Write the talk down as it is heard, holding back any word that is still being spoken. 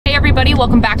everybody,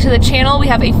 welcome back to the channel. We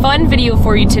have a fun video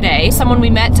for you today. Someone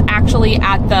we met actually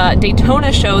at the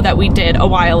Daytona show that we did a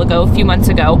while ago, a few months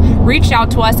ago, reached out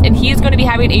to us and he is going to be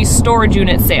having a storage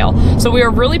unit sale. So we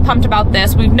are really pumped about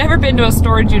this. We've never been to a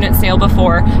storage unit sale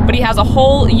before, but he has a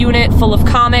whole unit full of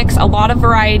comics, a lot of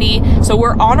variety. So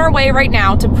we're on our way right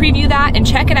now to preview that and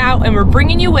check it out, and we're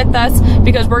bringing you with us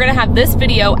because we're going to have this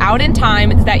video out in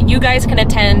time that you guys can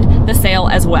attend the sale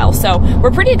as well. So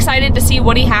we're pretty excited to see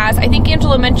what he has. I think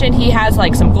Angela mentioned he has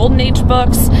like some Golden Age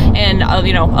books and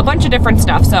you know, a bunch of different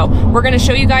stuff. So we're going to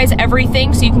show you guys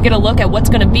everything so you can get a look at what's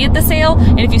going to be at the sale,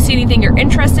 and if you see anything you're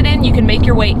interested in, you can make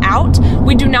your way out.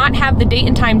 We do not have the date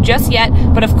and time just yet,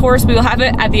 but of course we will have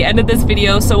it at the end of this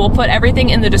video, so we'll put everything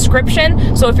in the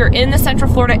description. So if you're in the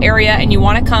Central Florida area and you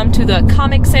want to come to the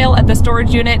comic sale at the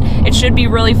storage unit, it should be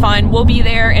really fun. We'll be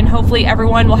there and hopefully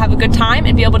everyone will have a good time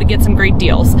and be able to get some great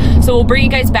deals. So we'll bring you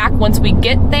guys back once we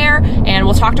get there, and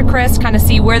we'll talk to Chris, kind of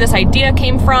see where this idea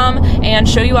came from and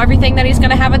show you everything that he's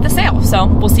going to have at the sale. So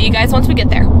we'll see you guys once we get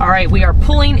there. All right, we are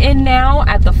pulling in now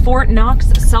at the Fort Knox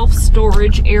Self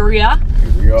storage area.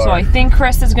 So I think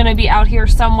Chris is going to be out here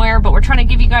somewhere, but we're trying to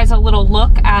give you guys a little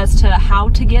look as to how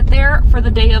to get there for the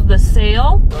day of the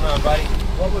sale. Hold on, buddy.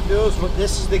 What we'll do is,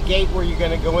 this is the gate where you're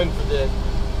going to go in for the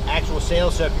actual sale.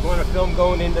 So if you want to film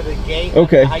going into the gate,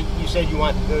 okay. You said you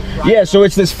want to go. Yeah, so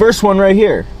it's this first one right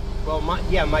here. Well,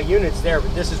 my unit's there,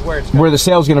 but this is where it's where the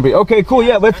sale's going to be. Okay, cool.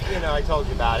 Yeah, let's. You know, I told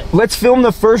you about it. Let's film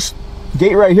the first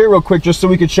gate right here real quick, just so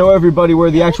we could show everybody where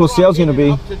the actual sale's going to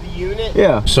be. Up to the unit.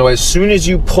 Yeah. So as soon as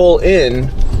you pull in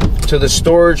to the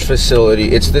storage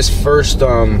facility, it's this first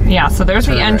yeah, so there's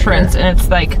the entrance, and it's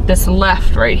like this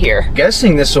left right here.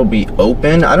 Guessing this will be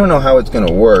open. I don't know how it's going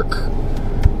to work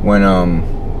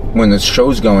when the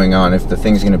show's going on, if the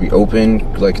thing's going to be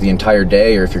open like the entire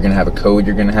day, or if you're going to have a code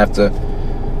you're going to have to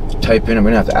type in. I'm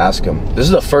going to have to ask him. This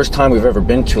is the first time we've ever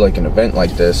been to like an event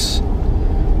like this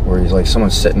where he's like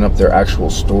someone's setting up their actual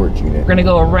storage unit. We're gonna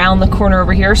go around the corner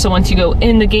over here, so once you go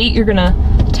in the gate you're gonna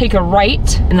take a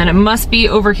right, and then it must be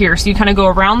over here, so you kind of go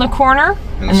around the corner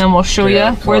and then we'll show you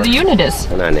where the unit is.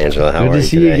 Come on, Angela, how are you? Good to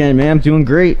see you again, man. I'm doing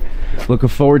great. Looking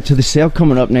forward to the sale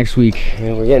coming up next week.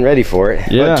 Yeah, we're getting ready for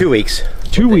it. Yeah. Well, 2 weeks.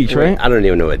 2 weeks, right? I don't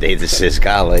even know what day this is,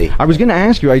 golly. I was going to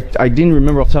ask you, I didn't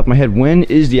remember off the top of my head, when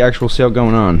is the actual sale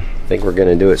going on? I think we're going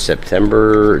to do it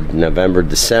September, November,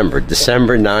 December.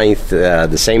 December 9th,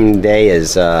 the same day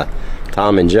as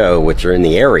Tom and Joe, which are in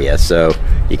the area, so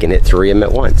you can hit 3 of them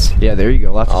at once. Yeah, there you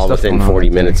go. Lots all of stuff within 40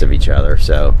 minutes of each other,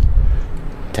 so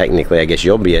technically I guess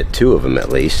you'll be at 2 of them at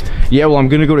least. Yeah, well, I'm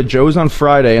gonna go to Joe's on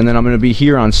Friday, and then I'm gonna be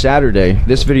here on Saturday.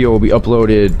 This video will be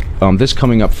uploaded this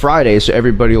coming up Friday, so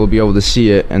everybody will be able to see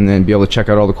it and then be able to check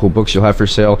out all the cool books you'll have for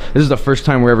sale. This is the first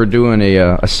time we're ever doing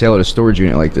a sale at a storage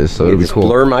unit like this, so it'll be cool.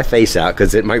 Blur my face out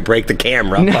because it might break the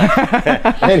camera.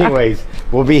 Anyways,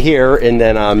 we'll be here, and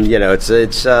then you know,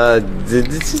 there's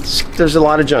a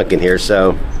lot of junk in here,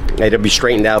 so it'll be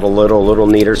straightened out a little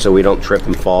neater so we don't trip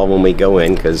and fall when we go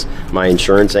in, because my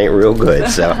insurance ain't real good.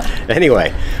 So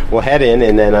anyway, we'll head in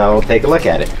and then we'll take a look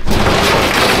at it.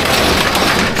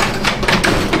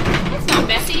 It's not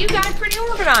messy, you got it pretty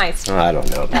organized. I don't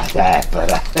know about that,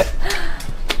 but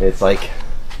it's like,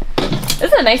 this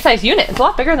is a nice size unit. It's a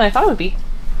lot bigger than I thought it would be.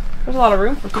 There's a lot of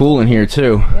room for people. Cool in here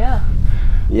too. Yeah.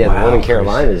 Yeah, wow. The one in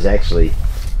Carolina is actually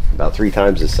about 3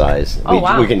 times the size.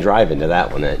 Wow. We can drive into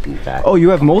that one, in fact. Oh, you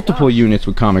have multiple units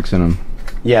with comics in them.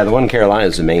 Yeah, the one in Carolina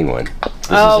is the main one. This is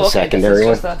the secondary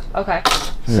one. Okay.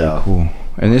 So cool.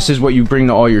 And this is what you bring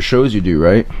to all your shows you do,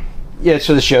 right? Yeah,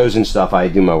 so the shows and stuff, I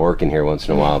do my work in here once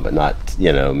in a while, but not,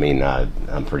 you know, I mean,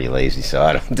 I'm pretty lazy, so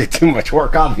I don't do too much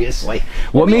work, obviously.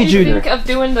 What made you think of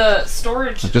doing the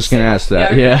storage? I'm just going to ask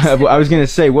that. Yeah, I was going to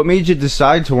say, what made you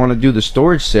decide to want to do the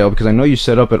storage sale? Because I know you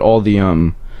set up at all the,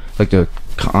 like the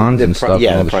cons and stuff.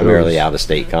 Yeah, primarily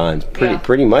out-of-state cons.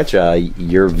 Pretty much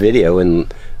your video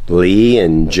and Lee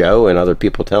and Joe and other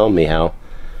people telling me how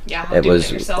it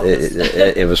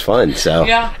was fun. So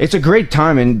yeah, it's a great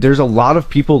time, and there's a lot of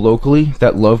people locally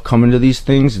that love coming to these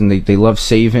things, and they love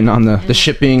saving on the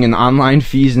shipping and online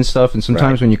fees and stuff. And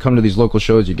sometimes when you come to these local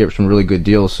shows, you get some really good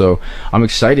deals. So I'm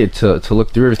excited to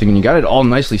look through everything, and you got it all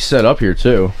nicely set up here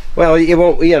too. Well, it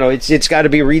won't, you know, it's got to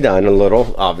be redone a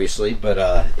little, obviously, but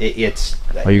it's.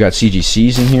 Oh, you got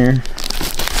CGCs in here.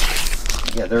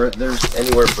 Yeah, there's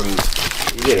anywhere from,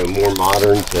 you know, more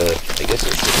modern to, I guess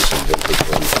there's some vintage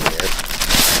ones in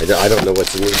there. I don't know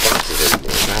what's in these boxes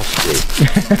anymore.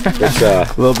 It's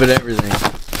a little bit of everything.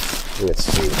 Let's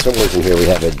see. Somewhere in here we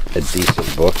have a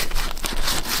decent book,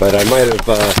 but I might have.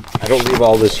 I don't leave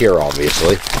all this here,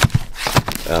 obviously.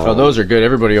 Oh, those are good.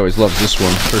 Everybody always loves this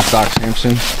one. First Doc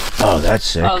Samson. Oh, that's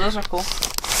sick. Oh, those are cool.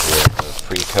 Yeah,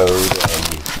 pre-code,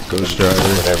 Ghost Rider,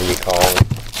 whatever you call it.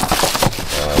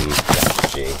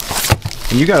 Let's see.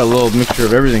 And you got a little mixture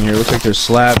of everything here. Looks like there's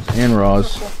slabs and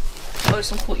raws. Oh, there's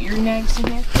some cool ear nags in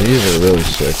here. These are really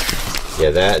sick.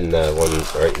 Yeah, that and the one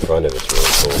right in front of it's really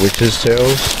cool. Witch's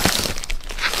Tales,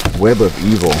 Web of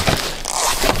Evil.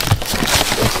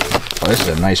 Oh, this is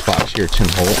a nice box here, Tim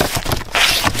Holt.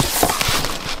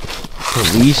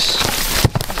 Police.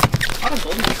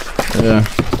 Yeah.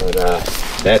 But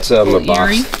that's a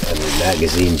box and a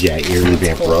magazine, Jack Erie,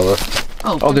 Vampirella.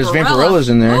 Oh, there's Vampirella's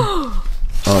in there.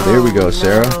 Oh, there we go,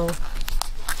 Sarah.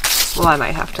 Well, I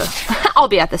might have to. I'll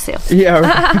be at the sale. Yeah.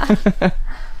 Right.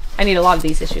 I need a lot of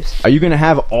these issues. Are you gonna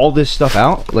have all this stuff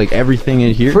out, like everything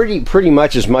in here? Pretty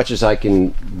much as I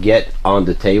can get on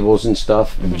the tables and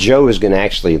stuff. Joe is going to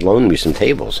actually loan me some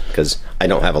tables because I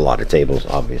don't have a lot of tables,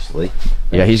 obviously.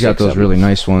 Yeah, he's got those really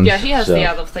nice ones. Yeah, he has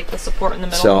like the support in the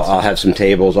middle. So I'll have some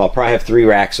tables. I'll probably have 3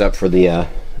 racks up for the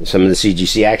some of the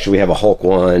CGC. Actually, we have a Hulk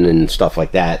one and stuff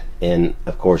like that. And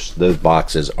of course, those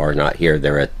boxes are not here.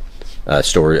 They're at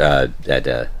store at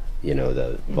you know,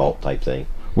 the vault type thing.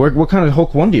 What kind of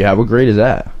Hulk one do you have? What grade is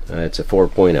that? It's a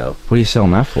 4.0. What are you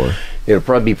selling that for? It'll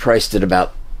probably be priced at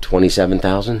about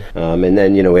 $27,000. And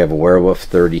then, you know, we have a Werewolf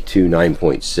 32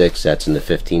 9.6. That's in the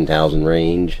 15,000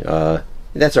 range.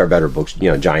 That's our better books. You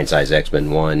know, Giant Size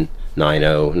X-Men 1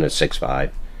 9.0 and a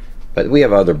 6.5. But we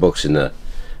have other books in the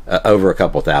over a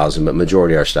couple thousand, but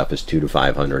majority of our stuff is $200 to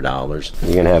 $500.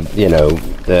 You're gonna have, you know,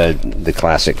 the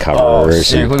classic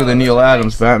covers. Look at the Neil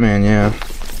Adams Batman. Yeah.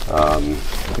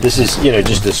 This is, you know,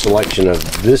 just a selection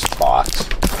of this box.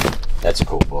 That's a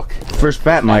cool book. First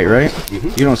Batmite, right? Mm-hmm.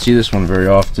 You don't see this one very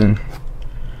often.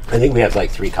 I think we have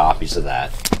like 3 copies of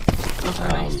that.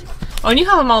 Nice. Oh, and you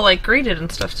have them all like graded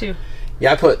and stuff too.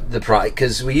 Yeah, I put the price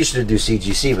because we used to do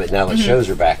CGC, but now that shows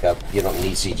are back up, you don't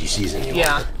need CGCs anymore.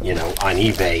 Yeah. You know, on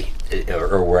eBay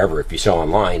or wherever, if you sell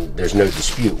online, there's no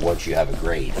dispute once you have a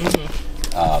grade.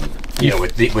 You know,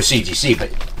 with CGC,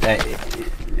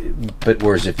 but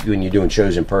whereas when you're doing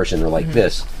shows in person or like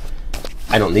this,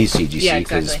 I don't need CGC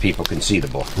because people can see the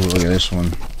book. Ooh, look at this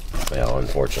one. Well,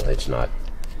 unfortunately, it's not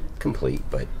complete,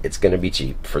 but it's going to be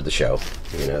cheap for the show.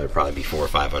 You know, it'll probably be $400 or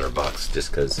 $500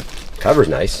 just because cover's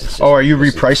nice. It's just, are you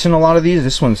repricing a lot of these?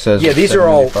 This one says these are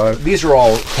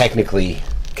all technically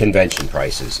convention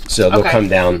prices, so they'll come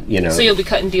down. You know, so you'll be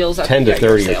cutting deals at 10 to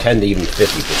 30 or 10 to even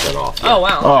 50% off. Oh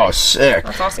wow! Oh, sick.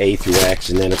 That's awesome. A through X,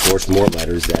 and then of course more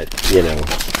letters that, you know.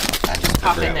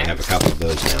 Pop in I there. have a couple of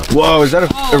those now. Whoa, is that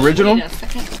an original? Wait a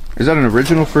second. Is that an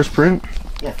original first print?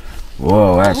 Yeah.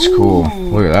 Whoa, that's cool.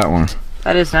 Look at that one.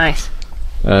 That is nice.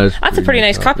 That's a pretty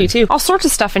nice copy too. All sorts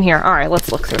of stuff in here. All right,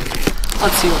 let's look through.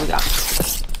 Let's see what we got.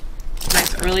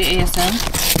 Nice early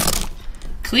ASM.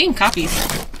 Clean copies.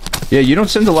 Yeah, you don't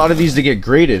send a lot of these to get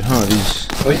graded, huh? These.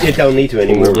 It don't need to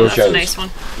anymore. That's a nice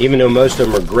one. Even though most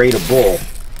of them are gradable,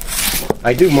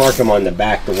 I do mark them on the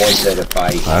back. The ones that if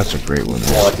I That's a great one.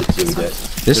 wanted to.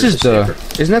 This is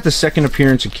isn't that the second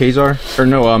appearance of Kazar? Or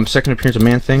no, second appearance of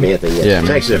Man-Thing? Man-Thing, yeah. It's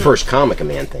actually the first comic of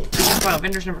Man-Thing. Wow,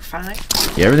 vendor's number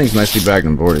 5. Yeah, everything's nicely bagged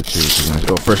and boarded too. Which is nice.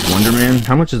 Oh, first Wonder Man.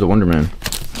 How much is the Wonder Man?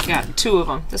 Got 2 of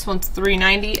them. This one's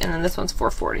 $3.90 and then this one's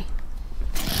 $4.40.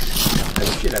 I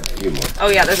should have a few more. Oh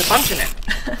yeah, there's a bunch in it.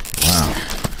 Wow.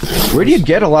 Where do you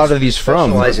get a lot of these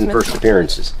from? Specialize in first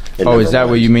appearances. Oh, is that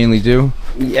what you mainly do?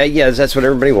 Yeah, that's what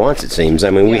everybody wants, it seems.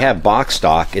 I mean, we have box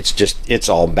stock. It's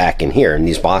all back in here in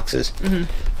these boxes.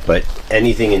 But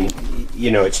anything in,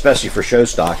 you know, especially for show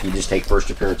stock, you just take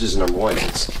first appearances number 1.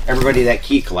 It's everybody that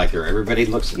key collector. Everybody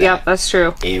looks at that. Yeah, that's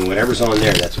true. And whatever's on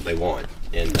there, that's what they want.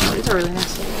 And These are really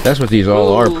nice. That's what these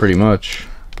all are, pretty much.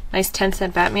 Nice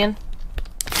 10-cent Batman.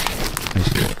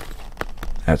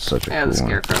 That's such a cool the one.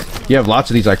 Scarecrow. You have lots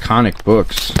of these iconic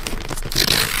books.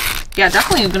 Yeah,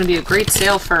 definitely going to be a great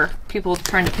sale for people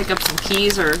trying to pick up some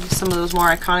keys or some of those more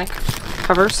iconic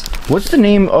covers. What's the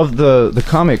name of the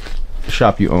comic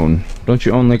shop you own? Don't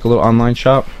you own like a little online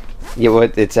shop? yeah, well,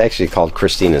 it's actually called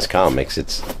Christina's Comics.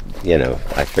 It's, you know,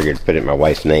 I figured to put it in my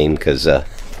wife's name because it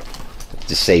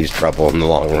just saves trouble in the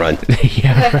long run.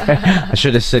 Yeah, I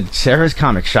should have said Sarah's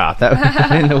Comic Shop. That would have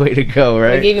been the way to go,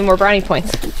 right? I gave you more brownie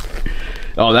points.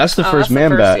 Oh, that's the first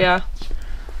Man Bat. Yeah.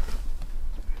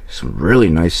 Some really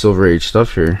nice Silver Age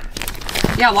stuff here.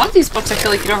 Yeah, a lot of these books I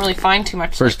feel like you don't really find too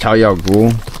much. First Tao Yao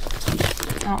Ghul.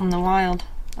 Out in the wild.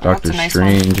 Oh, Doctor that's a nice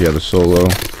Strange, one. yeah, the Solo.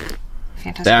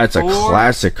 Fantastic That's a Four.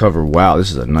 classic cover. Wow,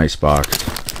 this is a nice box.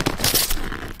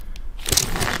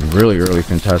 Some really early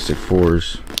Fantastic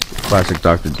Fours. Classic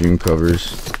Doctor Doom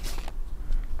covers.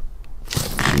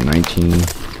 19.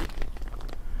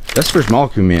 That's first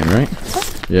Molecule Man, right?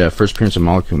 Yeah, first appearance of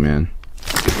Molecule Man.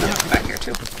 Yeah, back here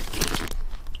too.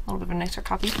 A little bit of a nice nicer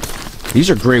copy. These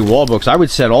are great wall books. I would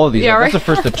set all of these. Yeah, up. right? That's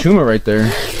the first Atuma right there.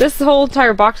 This whole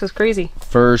entire box is crazy.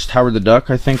 First Howard the Duck,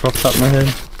 I think, off the top of my head.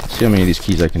 Let's see how many of these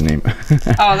keys I can name.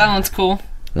 Oh, that one's cool.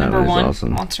 That Number one is 1,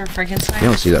 awesome. Monster Frankenstein. You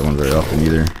don't see that one very often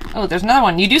either. Oh, there's another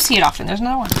one. You do see it often. There's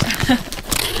another one.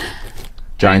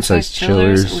 Giant size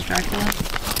chillers. Ooh, Dracula.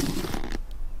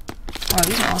 Oh,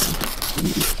 these are awesome.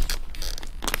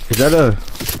 Is that a...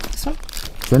 This one?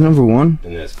 Is that number 1?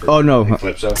 And that's Oh, no.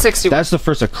 Eclipso. 61. That's the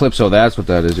first Eclipso. That's what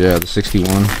that is. Yeah, the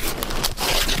 61.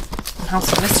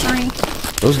 House of Mystery.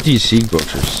 Those DC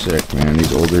books are sick, man.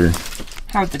 These older...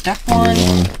 Howard the Duck number one.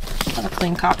 1. Another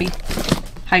clean copy.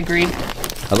 High grade.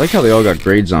 I like how they all got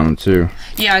grades on them, too.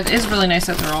 Yeah, it is really nice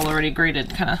that they're all already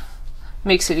graded. Kind of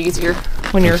makes it easier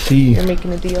when you're see.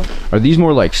 making a deal. Are these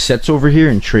more like sets over here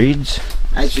and trades?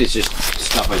 Actually, it's just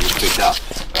stuff I just picked up.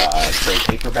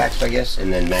 Trade paperbacks, I guess,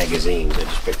 and then magazines. I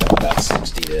just picked up about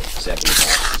 60 to 70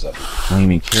 boxes of them.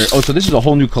 Flaming Carrot. Oh, so this is a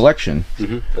whole new collection.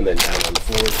 And then down on the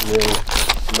floor is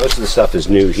new. Most of the stuff is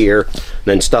new here.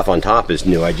 Then stuff on top is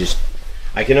new. I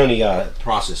can only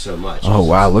process so much. Oh,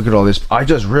 wow. Look at all this. I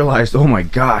just realized, oh my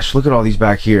gosh, look at all these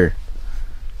back here.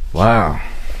 Wow.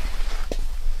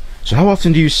 So how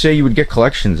often do you say you would get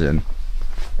collections in?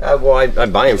 Well, I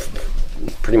buy them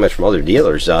pretty much from other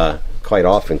dealers quite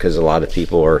often because a lot of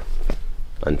people are,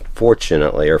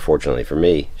 unfortunately or fortunately for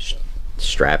me,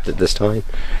 strapped at this time.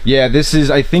 Yeah, this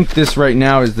is, I think this right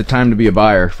now is the time to be a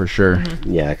buyer for sure.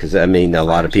 Mm-hmm. Yeah, because I mean, a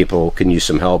lot of people can use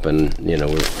some help, and you know,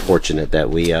 we're fortunate that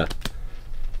we have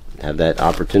that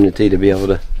opportunity to be able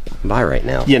to buy right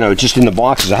now. You know, just in the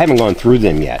boxes, I haven't gone through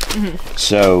them yet.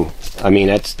 So, I mean,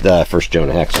 that's the first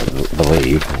Jonah Hex, I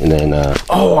believe, and then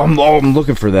Oh, I'm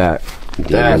looking for that.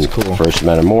 That's cool. First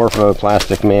Metamorpho,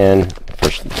 Plastic Man,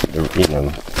 first, you know,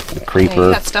 Yeah, Creeper.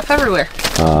 you got stuff everywhere.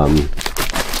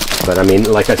 But I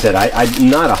mean, like I said, I'm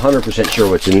not 100% sure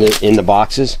what's in the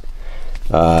boxes.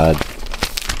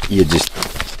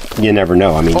 You never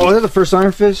know. I mean, Oh, is that the first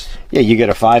Iron Fist? yeah, you get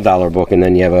a $5 book, and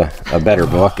then you have a better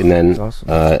book, and then awesome.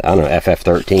 I don't know,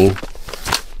 FF13.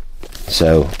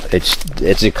 So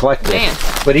it's a collectible. Man.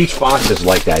 But each box is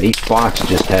like that. Each box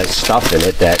just has stuff in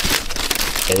it that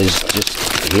is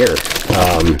just here.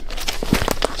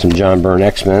 Some John Byrne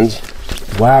X-Men's.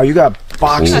 Wow, you got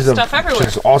boxes You of got stuff everywhere.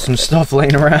 just awesome stuff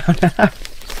laying around.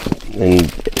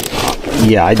 And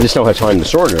yeah, I just don't have time to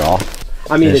sort it all.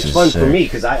 I mean, This it's is fun sick. for me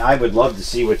because I would love to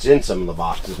see what's in some of the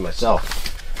boxes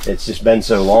myself. It's just been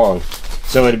so long.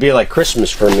 So it'd be like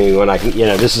Christmas for me when I can, you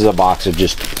know, this is a box of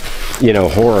just, you know,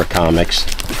 horror comics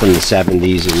from the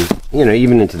 70s and, you know,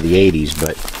 even into the 80s,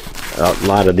 but a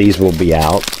lot of these will be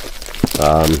out.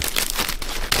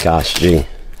 Gosh, gee.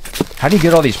 How do you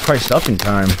get all these priced up in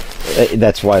time?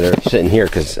 That's why they're sitting here,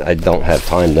 because I don't have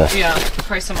time to... Yeah,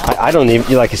 price them all. I don't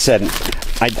even, like I said,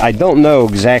 I don't know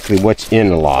exactly what's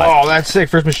in a lot. Oh, that's sick.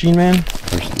 First Machine Man?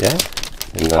 Yeah.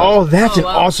 And, Oh, that's Oh, an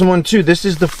wow. awesome one too. This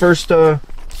is the first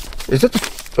is that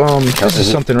the this is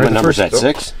something, right? What The number's first, that,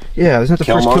 6? Yeah, isn't that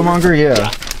the first Killmonger? Killmonger?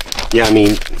 Yeah. Yeah, I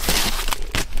mean,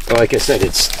 like I said,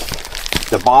 it's...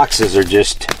 The boxes are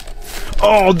just...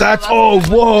 Oh, that's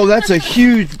whoa, that's a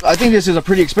huge. I think this is a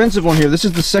pretty expensive one here. This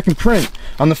is the second print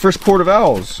on the first Court of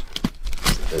Owls.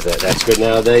 That's good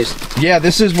nowadays? Yeah,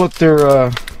 this is what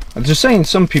they're I'm just saying,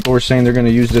 some people were saying they're going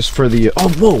to use this for the oh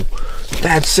whoa,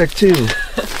 that's sick too.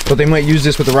 But they might use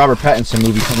this with the Robert Pattinson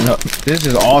movie coming up. This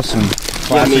is awesome.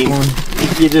 Classic one.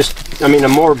 You just... I mean, the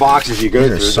more boxes you go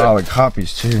They're through... solid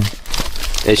copies too.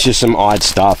 It's just some odd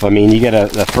stuff. I mean, you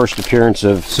get the first appearance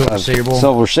of Silver Sable.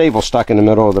 Silver Sable stuck in the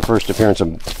middle of the first appearance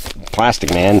of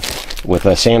Plastic Man with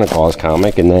a Santa Claus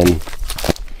comic, and then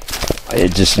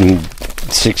it just in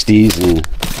 60s, and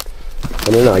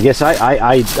I don't know. I guess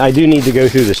I do need to go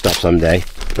through this stuff someday.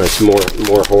 It's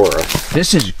more horror.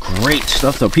 This is great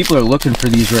stuff though. People are looking for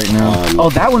these right now.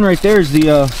 Oh, that one right there is the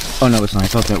oh no, it's not. I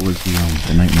thought that was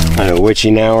the Nightmare. I know,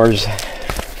 Witching Hours.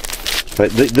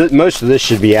 But most of this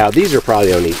should be out. These are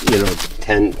probably only, you know,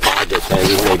 5 to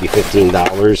 10, maybe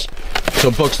 $15. So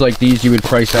books like these you would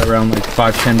price out around like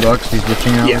 $5-10. These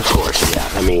Witching Hours. Yeah, of course. Yeah.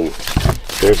 I mean,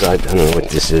 there's I don't know what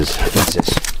this is. What's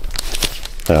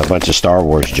this? A bunch of Star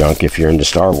Wars junk. If you're into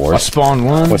Star Wars. A Spawn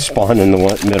one. What's Spawn in the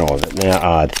middle of it? Now,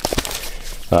 odd.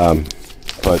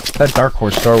 But That Dark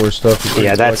Horse Star Wars stuff. Is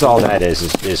yeah, that's all that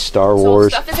is Star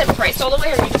Wars. So stuff isn't priced all the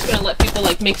way, or are you just gonna let people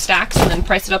like make stacks and then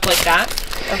price it up like that?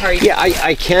 Or how are you? Yeah,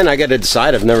 I can. I got to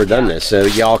decide. I've never done this, so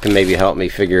y'all can maybe help me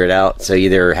figure it out. So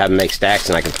either have them make stacks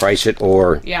and I can price it,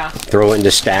 or throw it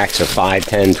into stacks of 5,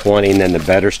 10, 20, and then the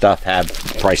better stuff have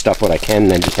priced up what I can,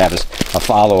 and then just have a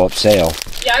follow-up sale.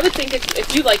 Yeah, I would think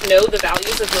if you like know the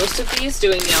values of most of these,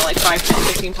 doing, you know, like 5, 10,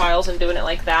 15 piles and doing it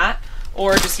like that,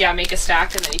 or just, yeah, make a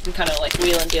stack, and then you can kind of like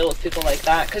wheel and deal with people like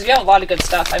that. Because you have a lot of good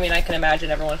stuff. I mean, I can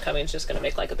imagine everyone coming is just going to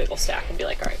make like a big old stack and be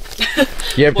like, all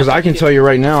right. Yeah, because I can tell you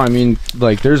right now, I mean,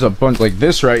 like there's a bunch like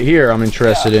this right here I'm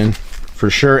interested in for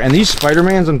sure. And these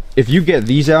Spider-Mans, if you get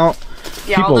these out,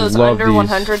 yeah, people all those love under these.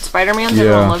 100 Spider-Mans,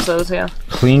 everyone loves those, yeah.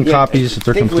 Clean copies, if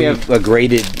they're I think complete. we have a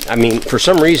graded, I mean, for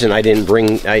some reason I didn't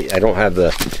bring, I don't have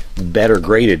the better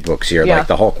graded books here, like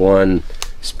the Hulk 1,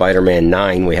 Spider-Man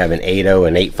 9, we have an 8.0,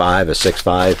 an 8.5, a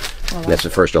 6.5. Oh, wow. That's the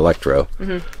first Electro.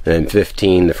 And then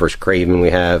 15, the first Craven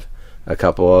we have a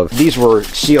couple of. These were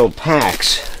sealed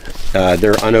packs.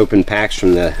 They're unopened packs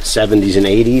from the 70s and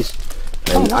 80s.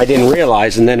 And I didn't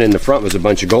realize, and then in the front was a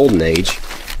bunch of Golden Age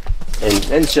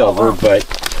and silver, but...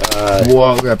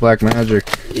 whoa, look at Black Magic.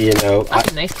 You know,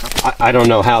 that's a nice copy. I don't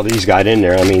know how these got in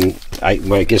there. I mean, I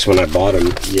guess when I bought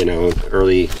them, you know,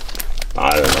 early,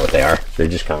 I don't know what they are. They're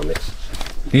just comics.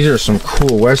 These are some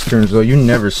cool Westerns, though. You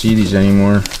never see these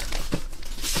anymore.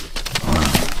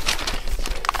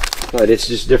 But it's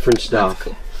just different stuff.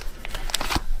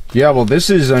 Yeah, well, this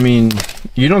is, I mean,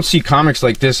 you don't see comics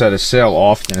like this at a sale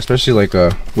often, especially like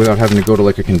without having to go to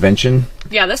like a convention.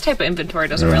 Yeah, this type of inventory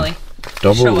doesn't really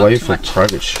Double Life of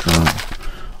Private Strong.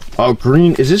 Oh,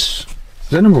 green, is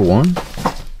that number 1?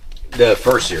 The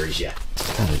first series, yeah.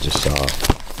 I just saw.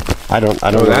 I don't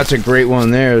know. That's a great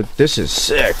one there. This is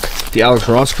sick. The Alex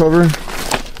Ross cover.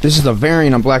 This is the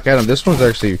variant on Black Adam. This one's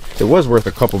actually, it was worth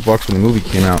a couple bucks when the movie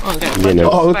came out. You know,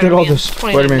 oh, look at all this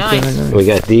Spider-Man. We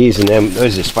got these, and then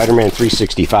there's a Spider-Man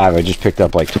 365. I just picked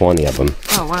up like 20 of them.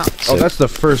 Oh, wow. So, that's the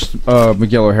first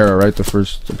Miguel O'Hara, right? The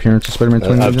first appearance of Spider-Man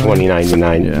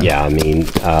 2099. Yeah, I mean,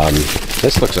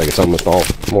 this looks like it's almost all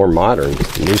more modern,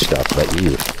 new stuff, but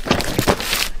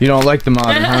you don't like the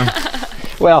modern, huh?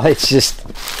 Well, it's just,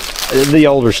 the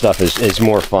older stuff is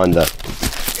more fun to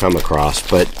come across,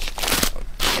 but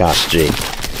gosh, gee.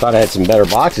 Thought I had some better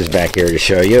boxes back here to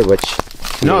show you, which...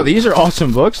 No, these are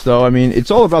awesome books, though. I mean, it's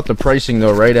all about the pricing,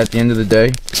 though, right, at the end of the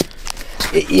day?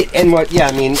 And what, yeah,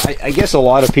 I mean, I guess a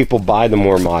lot of people buy the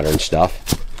more modern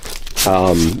stuff.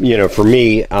 You know, for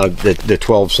me, the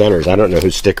 12 centers, I don't know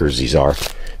whose stickers these are,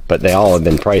 but they all have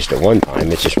been priced at one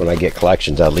time. It's just when I get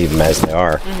collections, I leave them as they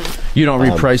are. You don't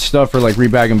reprice stuff or, like,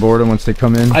 rebag and board them once they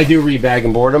come in? I do rebag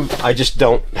and board them. I just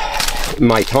don't...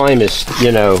 My time is,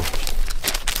 you know...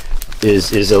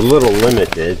 is a little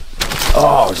limited.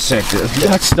 Oh, sick.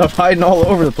 That stuff hiding all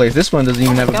over the place. This one doesn't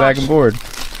even have a bag and board.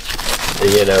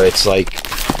 You know, it's like...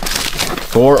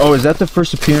 Oh, is that the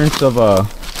first appearance of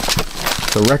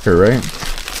the Wrecker, right?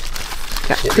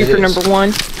 Got Creeper number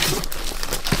 1.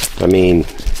 I mean...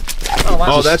 Oh, wow.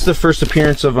 Oh, that's the first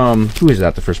appearance of, who is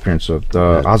that? The first appearance of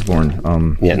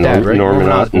Osborn. Yeah, Dad, right? Norman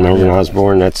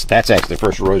Osborn. That's actually the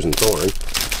first Rose and Thorn.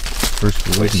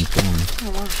 First Rose and Thorn.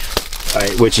 Oh, wow.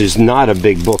 Which is not a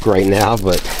big book right now,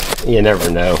 but you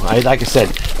never know. Like I said,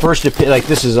 like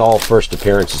this is all first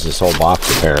appearances. This whole box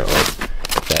apparently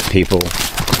that people,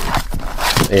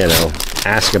 you know,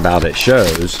 ask about at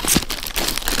shows.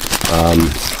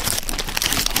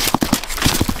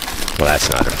 Well, that's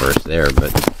not a first there,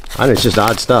 but I know it's just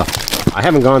odd stuff. I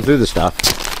haven't gone through the stuff.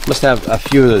 Must have a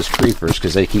few of those creepers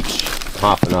because they keep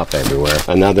popping up everywhere.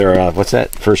 Another what's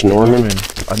that? First Norman.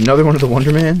 Another one of the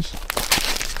Wondermans.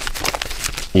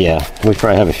 Yeah, we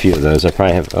probably have a few of those. I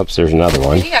probably have. Oops, there's another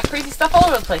one. You got crazy stuff all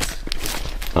over the place.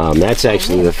 That's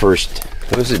actually the first.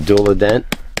 What was it? Dual Dent,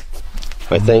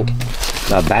 I think.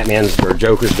 Batman's or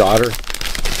Joker's daughter.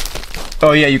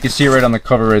 Oh yeah, you can see it right on the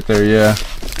cover right there. Yeah.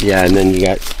 Yeah, and then you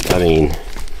got. I mean.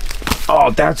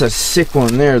 Oh, that's a sick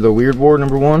one there. The Weird War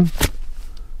number 1.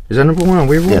 Is that number 1 on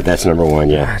Weird War? Yeah, that's number 1.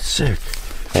 Yeah. That's sick.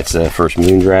 That's the first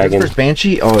Moon Dragon. First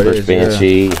Banshee? Oh, it first is.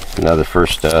 Banshee. Yeah. Another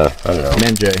first, I don't know.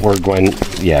 Menjay. Or Gwen.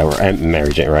 Yeah, or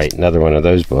Mary Jane, right. Another one of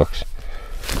those books.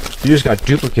 You just got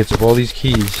duplicates of all these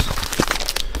keys.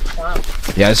 Wow.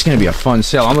 Yeah, it's going to be a fun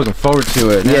sale. I'm looking forward to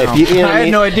it. Yeah, if you know, I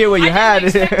had no idea what you had. I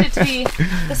didn't expect it to be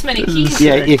this many keys.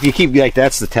 Yeah, if you keep, like,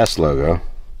 that's the test logo.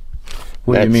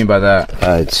 What do you mean by that?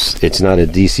 It's not a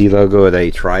DC logo.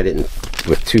 They tried it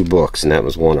with 2 books, and that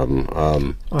was one of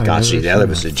them. Gosh, the other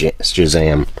was a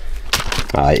Shazam.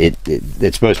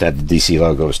 It's supposed to have the DC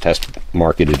logo. It was test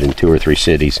marketed in 2 or 3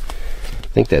 cities. I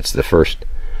think that's the first.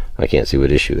 I can't see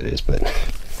what issue it is, but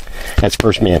that's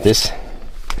First Mantis.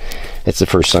 It's the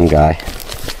first Sun Guy.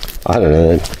 I don't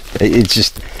know. It's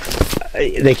just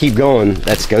they keep going.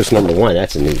 That's Ghost number 1.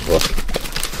 That's a neat book.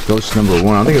 Ghost number 1.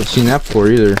 I don't think I've seen that before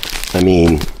either. I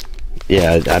mean,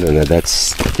 yeah, I don't know.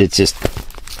 It's just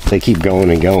they keep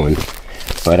going and going.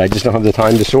 But I just don't have the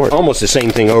time to sort. Almost the same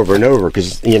thing over and over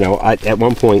because, you know, at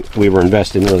one point we were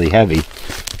investing really heavy.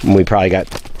 And we probably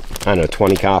got, I don't know,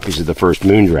 20 copies of the first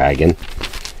Moon Dragon.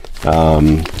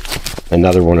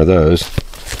 Another one of those.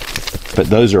 But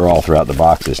those are all throughout the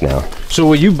boxes now. So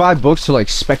will you buy books to like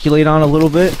speculate on a little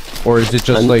bit, or is it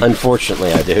just like?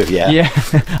 Unfortunately, I do. Yeah. Yeah,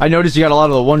 I noticed you got a lot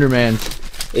of the Wonder Man.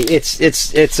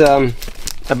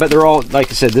 But they're all, like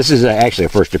I said, this is actually a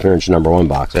first appearance #1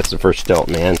 box. That's the first Stealth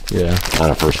Man. Yeah. On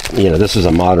a first, this is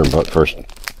a modern book. First,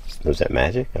 was that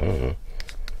Magic?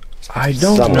 I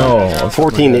don't know. I don't know.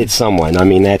 14, it's someone. I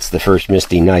mean, that's the first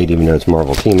Misty Knight, even though it's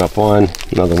Marvel Team Up one.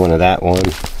 Another one of that one.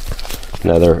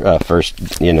 Another first,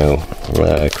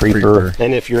 Creeper.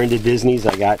 And if you're into Disney's,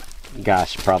 I got,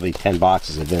 gosh, probably 10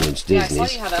 boxes of vintage Disney's. Yeah, I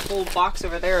saw you have that whole box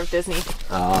over there of Disney.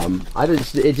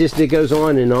 It goes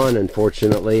on and on,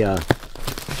 unfortunately.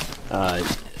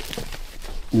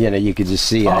 You could just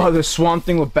see. Oh, the Swamp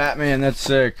Thing with Batman, that's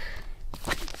sick.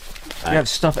 You have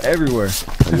stuff everywhere.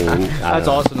 I mean, that's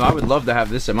awesome. I would love to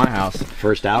have this at my house.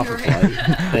 First Alpha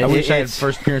Flight. I wish I had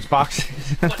first appearance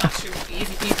boxes.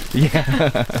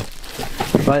 Yeah.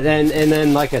 But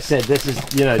then, like I said, this is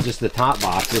just the top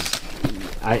box.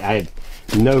 I have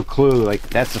no clue. Like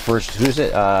that's the first. Who's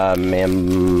it?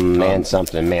 Man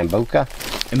something. Mamboka.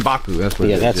 M'Baku. That's what.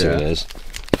 Yeah, that's who it is.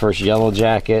 First Yellow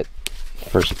Jacket.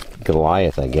 First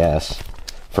Goliath, I guess.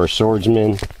 First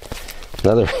Swordsman.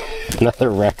 Another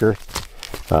Wrecker.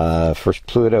 First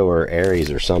Pluto or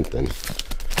Ares or something.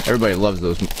 Everybody loves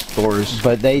those Thors.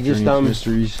 But they just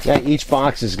mysteries. Yeah, each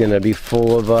box is going to be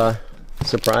full of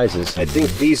surprises. I think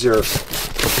these are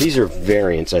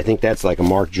variants. I think that's like a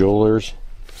Mark Jewelers.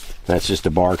 That's just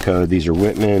a barcode. These are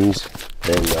Whitmans,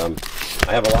 and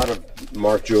I have a lot of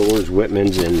Mark Jewelers,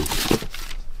 Whitmans, and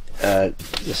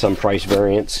some price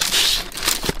variants.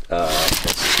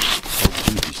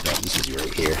 This is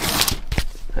right here.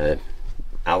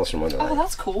 Alice in Wonderland. Oh,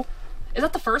 that's cool. Is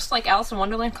that the first Alice in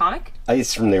Wonderland comic?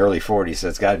 It's from the early 40s, so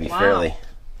it's got to be fairly.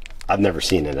 I've never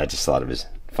seen it. I just thought it was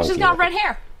funky. She's got red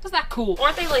hair. Isn't that cool?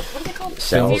 Aren't they what are they called?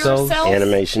 Cells?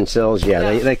 Animation cells.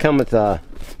 Yeah, they come with.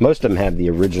 Most of them have the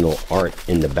original art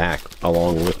in the back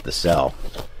along with the cell.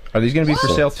 Are these going to be for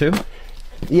sale too?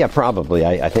 Yeah, probably.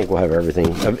 I think we'll have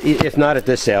everything. If not at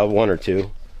this sale, one or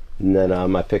two. And then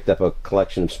I picked up a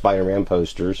collection of Spider-Man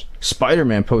posters.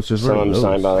 Spider-Man posters? Some of them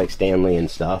signed by Stan Lee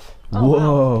and stuff. Oh,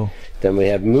 whoa. Wow. Then we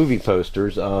have movie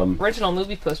posters. Original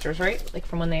movie posters, right? Like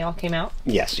from when they all came out?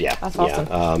 Yes, yeah. That's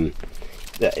awesome.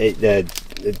 Yeah.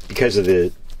 Because of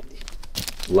the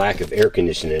lack of air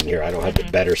conditioning in here, I don't have the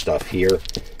better stuff here.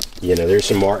 There's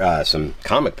some more, some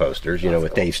comic posters,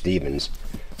 with Dave Stevens.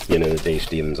 The Dave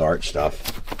Stevens art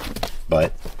stuff.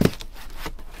 But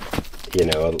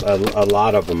a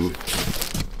lot of them,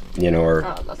 are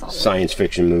awesome. Science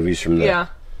fiction movies from the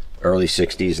early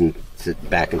 60s and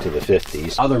back into the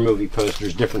 50s. Other movie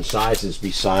posters, different sizes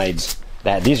besides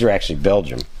that. These are actually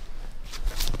Belgium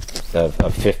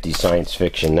of 50 science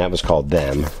fiction. That was called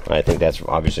Them. I think that's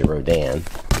obviously Rodin.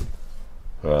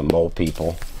 Mole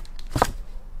People.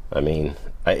 I mean,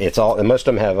 it's all, and most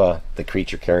of them have the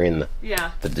creature carrying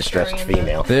the distressed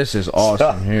female. This is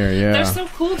awesome here, yeah. They're so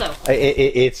cool though.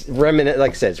 It's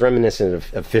like I said, it's reminiscent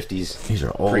of 50s. These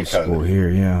are old school here,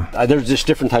 yeah. There's just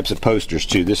different types of posters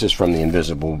too. This is from The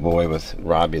Invisible Boy with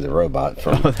Robbie the Robot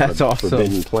from that's awesome.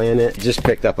 Forbidden Planet. Just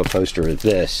picked up a poster of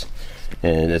this,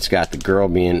 and it's got the girl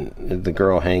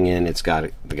hanging. It's got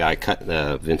the guy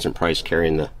Vincent Price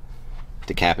carrying the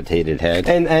decapitated head,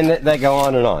 and they go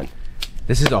on and on.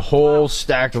 This is a whole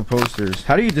stack of posters.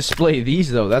 How do you display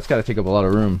these though? That's got to take up a lot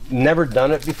of room. Never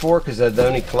done it before because I've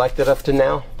only collected up to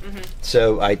now.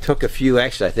 So I took a few.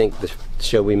 Actually, I think the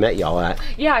show we met y'all at.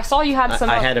 Yeah, I saw you had some.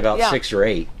 I had about 6 or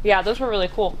 8. Yeah, those were really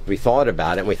cool. We thought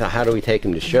about it, and we thought, how do we take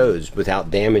them to shows without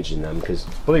damaging them? Because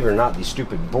believe it or not, these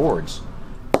stupid boards,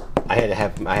 I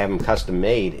have them custom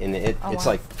made, and it's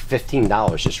like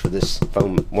 $15 just for this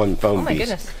one foam piece. Oh my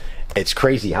goodness! It's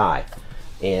crazy high,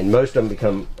 and most of them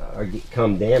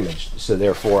become damaged. So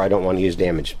therefore, I don't want to use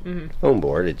damaged foam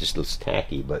board. It just looks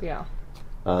tacky. But yeah.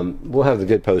 We'll have the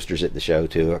good posters at the show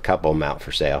too. A couple of them out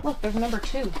for sale. Look, there's a number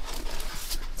 2.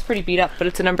 It's pretty beat up, but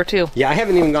it's a number 2. Yeah, I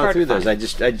haven't even gone through those. I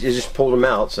just pulled them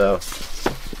out, so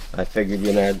I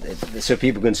figured, so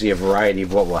people can see a variety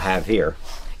of what we'll have here.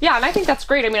 Yeah, and I think that's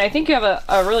great. I mean, I think you have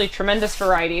a really tremendous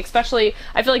variety, especially,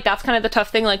 I feel like that's kind of the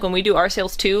tough thing, like when we do our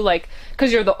sales too, like,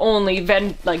 because you're the only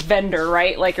vendor,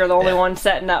 right? Like, you're the only one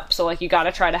setting up, so like, you got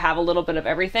to try to have a little bit of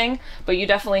everything, but you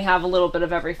definitely have a little bit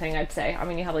of everything, I'd say. I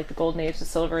mean, you have like the Golden Age, the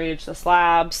Silver Age, the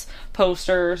slabs,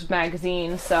 posters,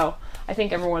 magazines, so I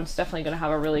think everyone's definitely going to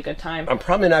have a really good time. I'm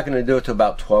probably not going to do it till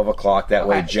about 12 o'clock, that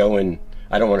way Joe and,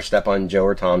 I don't want to step on Joe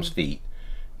or Tom's feet,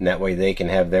 and that way they can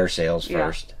have their sales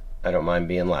first. I don't mind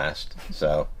being last.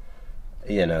 So,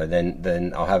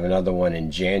 then I'll have another one in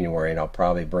January, and I'll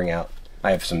probably bring out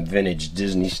I have some vintage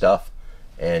Disney stuff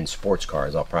and sports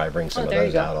cars. I'll probably bring some of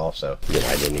those out also. Yeah,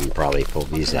 I didn't even probably pull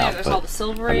these out. There's but, all the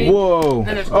silvery. Whoa!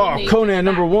 Oh, Conan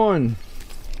 #1.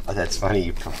 Oh, that's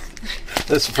funny.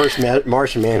 This first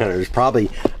Martian Manhunter. There's probably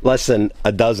less than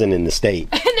a dozen in the state.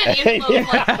 And then Angelo was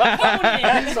like,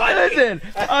 Conan. Listen,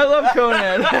 I love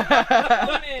Conan.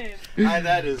 Conan.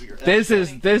 That is great.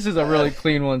 This is a really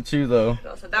clean one too, though.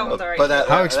 So that one's alright. But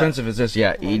How expensive is this?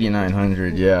 Yeah,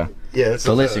 8,900. Yeah. Yeah.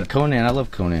 So listen, Conan, I love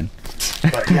Conan.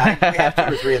 But yeah, I have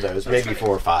 2 or 3 of those, maybe 4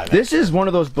 or 5. This is one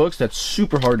of those books that's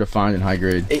super hard to find in high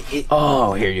grade.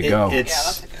 Oh, here you go. Yeah,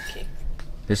 that's a good key.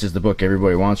 This is the book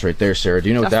everybody wants right there, Sarah. Do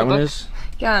you know what that one is?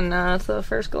 Yeah, no, it's the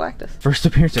first Galactus. First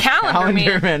appearance of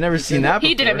Calendar Man. Never seen that before.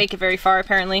 He didn't make it very far,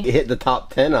 apparently. It hit the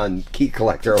top 10 on Key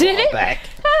Collector a while back.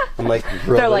 I'm like,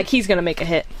 really? They're like, he's gonna make a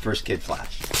hit. First Kid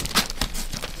Flash.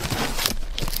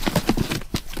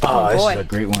 Oh, this boy. is a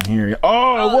great one here.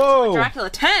 Oh, whoa! Dracula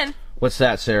 10. What's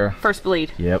that, Sarah? First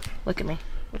Bleed. Yep. Look at me.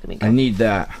 Look at me go. I need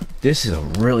that. This is a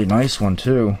really nice one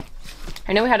too.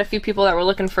 I know we had a few people that were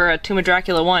looking for a Tomb of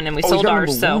Dracula 1, and we you sold got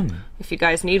ours, so #1. if you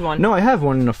guys need one. No, I have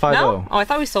one in a 5.0. No? Oh, I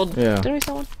thought we sold. Yeah. Didn't we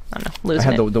sell one? I don't know. I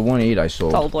Losing had it. the 1.8 I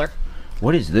sold. It's all a blur.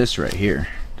 What is this right here?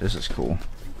 This is cool.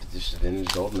 This is in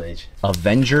the Golden Age.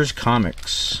 Avengers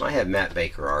Comics. I have Matt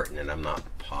Baker art in it. I'm not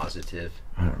positive.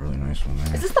 I got a really nice one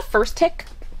there. Is this the first Tick?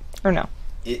 Or no?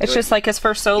 It's just like his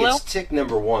first solo? It's Tick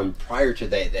 #1. Prior to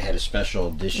that, they had a special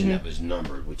edition that was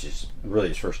numbered, which is really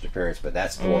his first appearance, but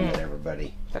that's the one that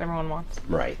everybody... That everyone wants.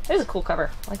 Right. It is a cool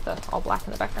cover. I like the all black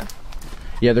in the background.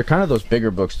 Yeah, they're kind of those bigger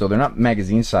books, though. They're not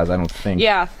magazine size, I don't think.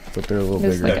 Yeah. But they're a little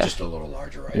It's bigger. like No, a- just a little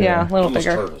larger, right? Yeah, a little Almost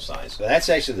bigger. turtle size. So that's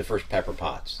actually the first Pepper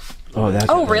Potts. Oh, that's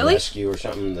Oh, really? Rescue or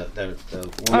something. The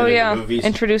woman Oh, yeah. in the movies.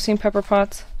 Introducing Pepper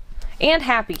Potts. And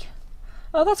Happy.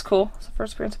 Oh, that's cool. It's the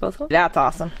first appearance of both of them. That's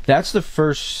awesome. That's the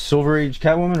first Silver Age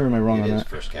Catwoman, or am I wrong It on is that?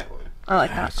 first Catwoman. I like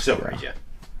that. Silver Age, yeah.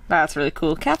 That's really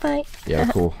cool. Cat fight. Yeah,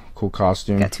 cool. Cool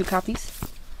costume. Got 2 copies.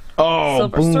 Oh,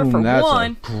 Silver boom. Surfer That's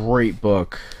 1. a great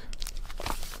book.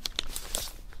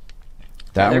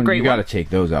 That they're one, great you got to one. take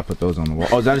those out, put those on the wall.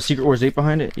 Oh, is that a Secret Wars 8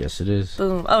 behind it? Yes, it is.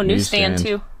 Boom. Oh, newsstand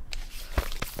too.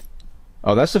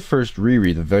 Oh, that's the first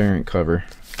reread, the variant cover.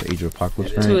 The Age of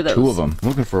Apocalypse variant. 2 of those. 2 of them. I'm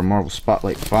looking for a Marvel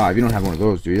Spotlight 5. You don't have one of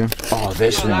those, do you? Oh,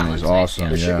 this Oh, that one is one's nice, awesome.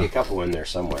 There should be a Yeah. couple in there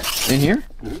somewhere. In here?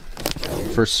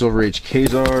 First Silver Age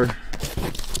Kazar.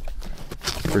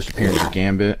 First appearance of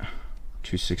Gambit.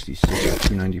 266,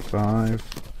 295.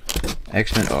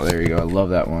 X-Men. Oh, there you go. I love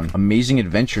that one. Amazing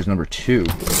Adventures #2.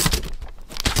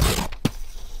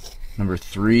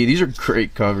 #3. These are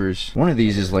great covers. One of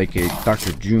these is like a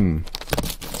Dr. Doom.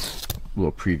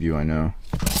 Little preview, I know.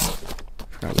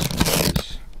 Forgot which one it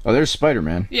is. Oh, there's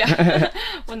Spider-Man. Yeah.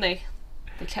 When they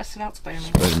tested out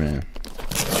Spider-Man. Spider-Man.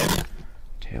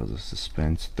 Tales of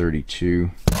Suspense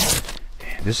 32.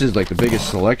 Man, this is like the biggest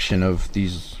selection of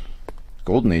these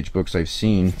Golden Age books I've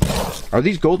seen. Are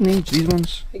these Golden Age, these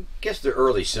ones? I guess they're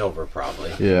early silver,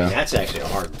 probably. Yeah. I mean, that's actually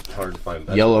hard to find.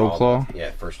 But Yellow they're all- Claw?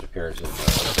 Yeah, first appearance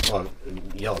of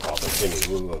Yellow Claw, but Jimmy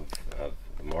Woo of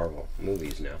the Marvel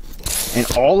movies now. And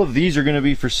all of these are going to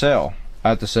be for sale.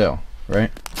 At the sale,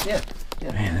 right? Yeah.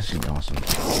 Man, this is gonna be awesome.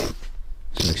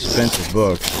 It's an expensive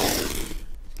book.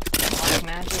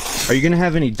 Magic. Are you going to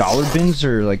have any dollar bins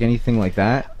or like anything like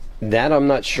that? That I'm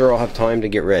not sure I'll have time to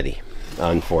get ready.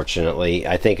 Unfortunately,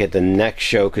 I think at the next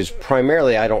show, because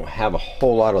primarily I don't have a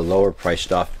whole lot of lower price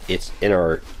stuff. It's in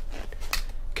our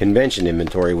convention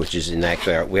inventory, which is in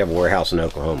actually we have a warehouse in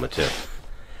Oklahoma too,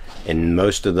 and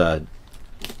most of the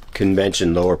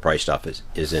convention lower price stuff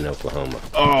is in Oklahoma.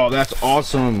 Oh, that's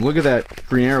awesome. Look at that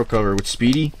Green Arrow cover with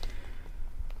Speedy.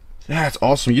 That's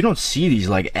awesome. You don't see these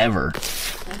like ever.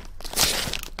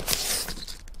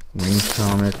 Wings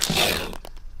Comics.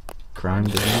 Crime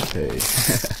Doesn't Pay.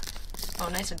 Oh,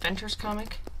 nice Adventures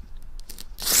comic.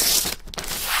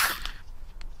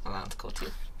 Oh, that's cool too.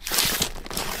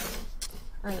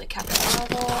 Early Captain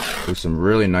Marvel. With some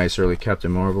really nice early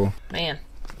Captain Marvel. Man.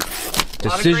 A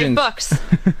lot of great books.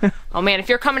 Oh man, if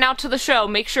you're coming out to the show,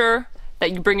 make sure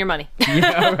that you bring your money.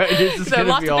 Yeah, right. This is So gonna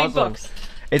lots be of big awesome. books.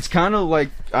 It's kind of like,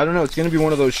 I don't know, it's going to be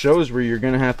one of those shows where you're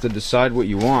going to have to decide what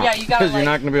you want. Yeah, you gotta, because you're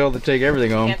not going to be able to take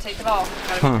everything home. Can't take it all.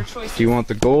 Gotta make your choices. Do you want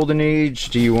the Golden Age?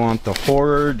 Do you want the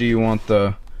horror? Do you want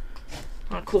the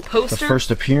Want a cool poster?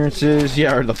 first appearances?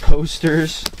 Yeah, or the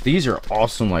posters? These are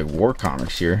awesome, like, war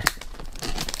comics here.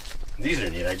 These are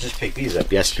neat. I just picked these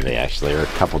up yesterday, actually, or a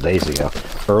couple days ago.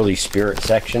 Early Spirit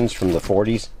sections from the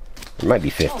 40s. It might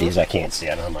be 50s. I can't see.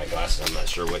 I don't have my glasses. I'm not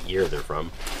sure what year they're from.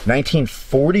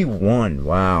 1941.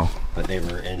 Wow. But they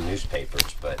were in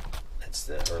newspapers, but that's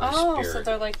the early Oh, Spirit. so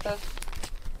they're like the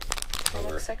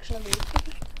cover. section of the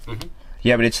newspaper?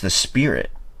 Yeah, but it's the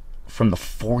spirit from the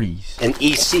 40s. An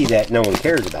EC that no one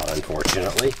cares about,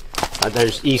 unfortunately.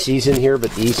 There's ECs in here,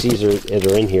 but the ECs that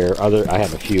are in here, I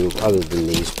have a few other than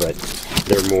these, but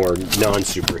they're more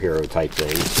non-superhero type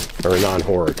things, or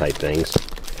non-horror type things.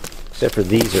 Except for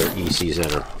these are ECs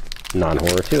that are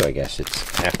non-horror too, I guess.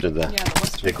 It's after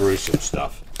the gruesome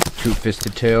stuff.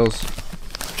 Two-fisted tails.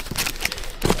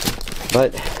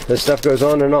 But this stuff goes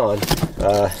on and on.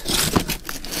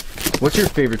 What's your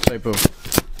favorite type of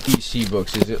EC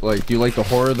books? Is it like, do you like the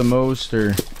horror the most,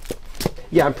 or?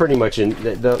 Yeah, I'm pretty much in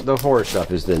the horror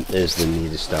stuff is the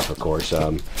neatest stuff, of course.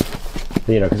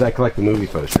 You know, because I collect the movie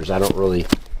posters. I don't really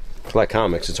collect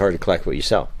comics. It's hard to collect what you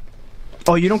sell.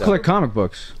 Oh, you don't collect comic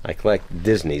books? I collect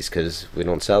Disney's because we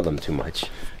don't sell them too much.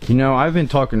 You know, I've been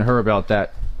talking to her about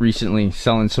that recently,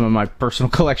 selling some of my personal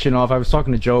collection off. I was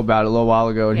talking to Joe about it a little while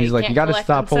ago, and he's like, you got to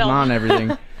stop holding on to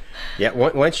everything. Yeah,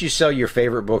 once you sell your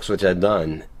favorite books, which I've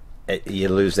done, you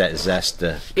lose that zest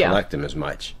to collect them as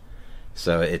much.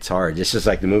 So it's hard. It's just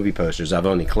like the movie posters. I've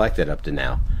only collected up to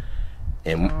now,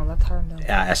 and that's hard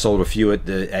though. I sold a few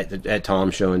at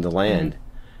Tom's show in DeLand.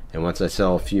 And once I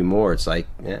sell a few more, it's like,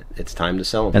 yeah, it's time to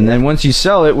sell them. And then once you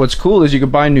sell it, what's cool is you can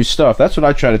buy new stuff. That's what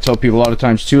I try to tell people a lot of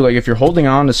times too. Like, if you're holding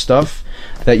on to stuff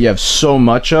that you have so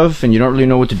much of and you don't really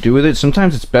know what to do with it,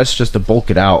 sometimes it's best just to bulk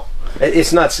it out.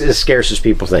 It's not as scarce as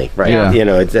people think, right? Yeah. You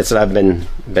know, that's what I've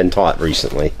been taught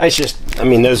recently. I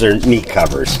mean, those are neat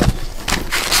covers.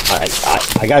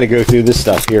 I got to go through this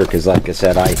stuff here because, like I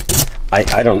said, I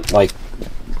don't like.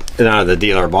 The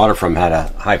dealer I bought it from had a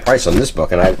high price on this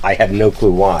book, and I have no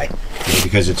clue why.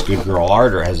 Because it's good girl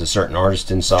art or has a certain artist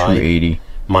inside. $280.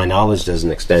 My knowledge doesn't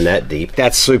extend that deep.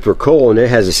 That's super cool, and it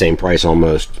has the same price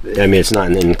almost. I mean, it's not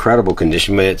in incredible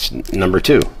condition, but it's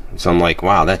 #2. So I'm like,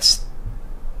 wow, that's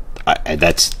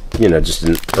you know, just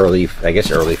an early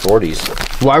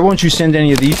 40s. Why won't you send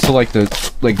any of these to like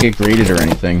get graded or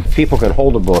anything? People can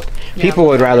hold a book. Yeah. People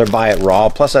would rather buy it raw.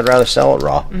 Plus, I'd rather sell it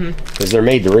raw because they're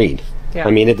made to read. Yeah.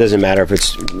 I mean, it doesn't matter if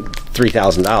it's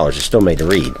 $3,000; it's still made to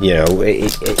read. You know,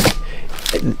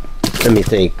 let me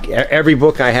think. Every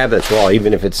book I have that's raw,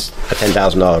 even if it's a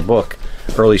 $10,000 book,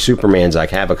 early Supermans, I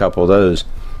have a couple of those.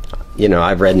 You know,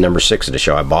 I've read #6 of the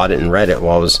show. I bought it and read it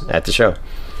while I was at the show.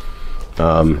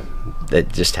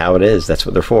 That's just how it is. That's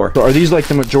what they're for. So are these like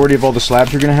the majority of all the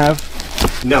slabs you're gonna have?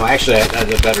 No, actually, I have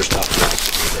the better stuff.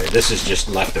 This is just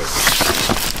leftovers.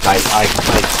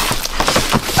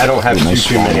 I don't have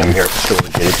too many of them here at the storage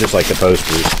unit. It's just like the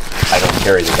posters. I don't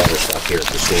carry the better stuff here at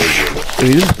the storage unit.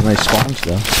 These are nice spawns,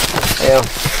 though.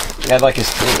 Yeah, like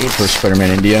it's first Spider-Man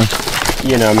India.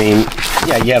 You know, I mean,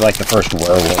 yeah, you have like the first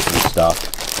werewolf and stuff,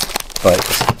 but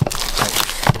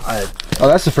oh,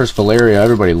 that's the first Valeria.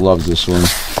 Everybody loves this one.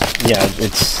 Yeah,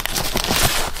 it's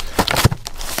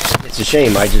a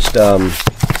shame. I just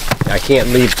I can't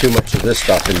leave too much of this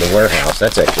stuff in the warehouse.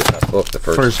 That's actually a tough book. The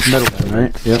first metal one,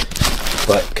 right? Yep.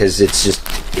 But because it's just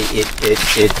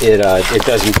it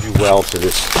doesn't do well for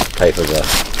this type of a